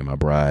restoring. My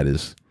bride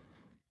has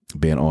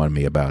been on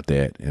me about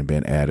that and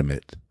been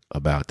adamant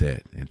about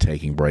that and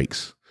taking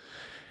breaks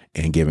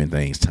and giving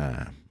things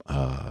time.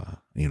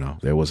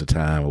 There was a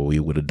time where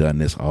we would have done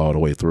this all the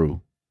way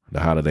through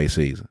the holiday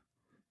season.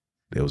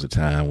 There was a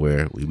time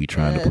where we be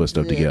trying to put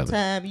stuff together.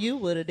 Time you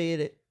would have did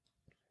it.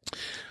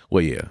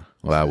 Well, yeah.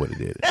 Well, I would have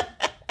did it.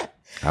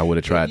 I would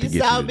have tried to get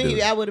you to do it. You saw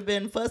me, I would have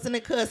been fussing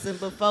and cussing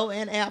before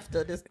and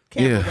after this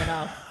camera went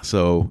off.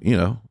 So,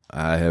 we're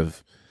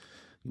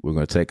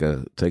going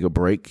to take a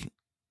break,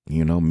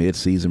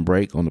 mid-season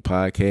break on the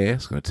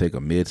podcast. Going to take a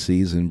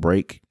mid-season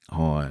break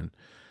on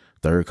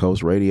Third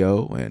Coast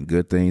Radio and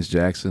Good Things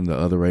Jackson, the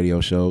other radio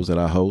shows that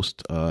I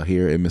host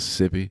here in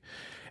Mississippi.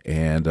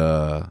 And,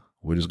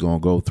 we're just going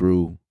to go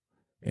through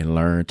and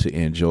learn to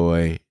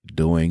enjoy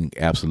doing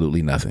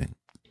absolutely nothing.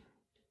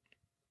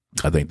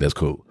 I think that's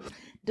cool.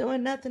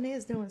 Doing nothing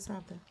is doing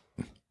something.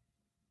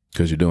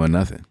 Because you're doing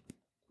nothing.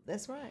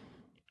 That's right.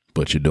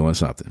 But you're doing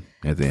something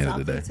at the end of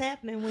the day. Something's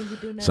happening when you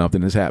do nothing.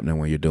 Something is happening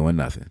when you're doing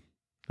nothing.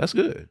 That's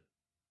good.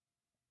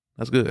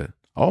 That's good.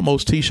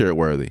 Almost T-shirt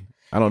worthy.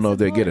 I don't know if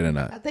they get it or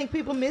not. I think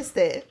people miss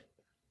that.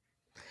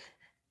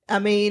 I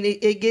mean,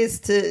 it gets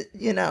to,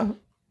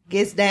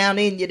 gets down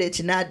in you that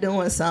you're not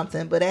doing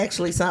something, but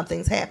actually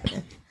something's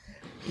happening.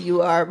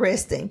 You are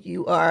resting.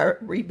 You are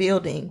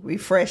rebuilding,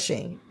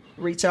 refreshing,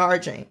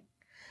 recharging.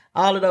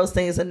 All of those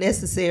things are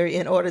necessary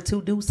in order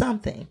to do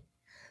something.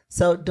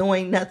 So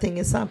doing nothing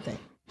is something.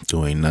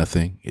 Doing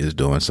nothing is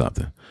doing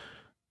something.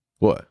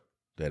 What?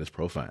 That is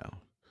profound.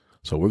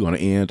 So we're going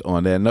to end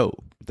on that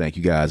note. Thank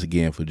you guys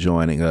again for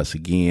joining us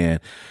again.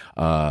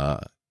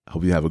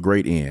 Hope you have a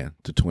great end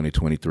to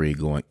 2023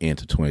 going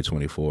into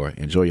 2024.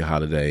 Enjoy your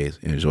holidays.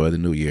 Enjoy the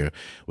new year.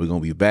 We're going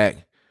to be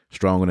back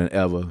stronger than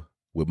ever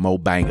with more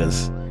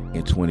bangers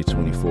in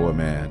 2024,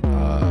 man.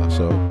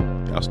 So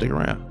y'all stick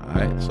around. All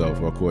right. So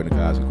for According to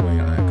Kaz and Queen,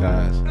 I am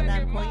Kaz.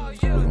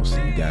 We're going to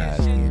see you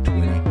guys in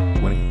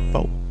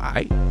 2024. All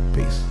right.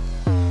 Peace.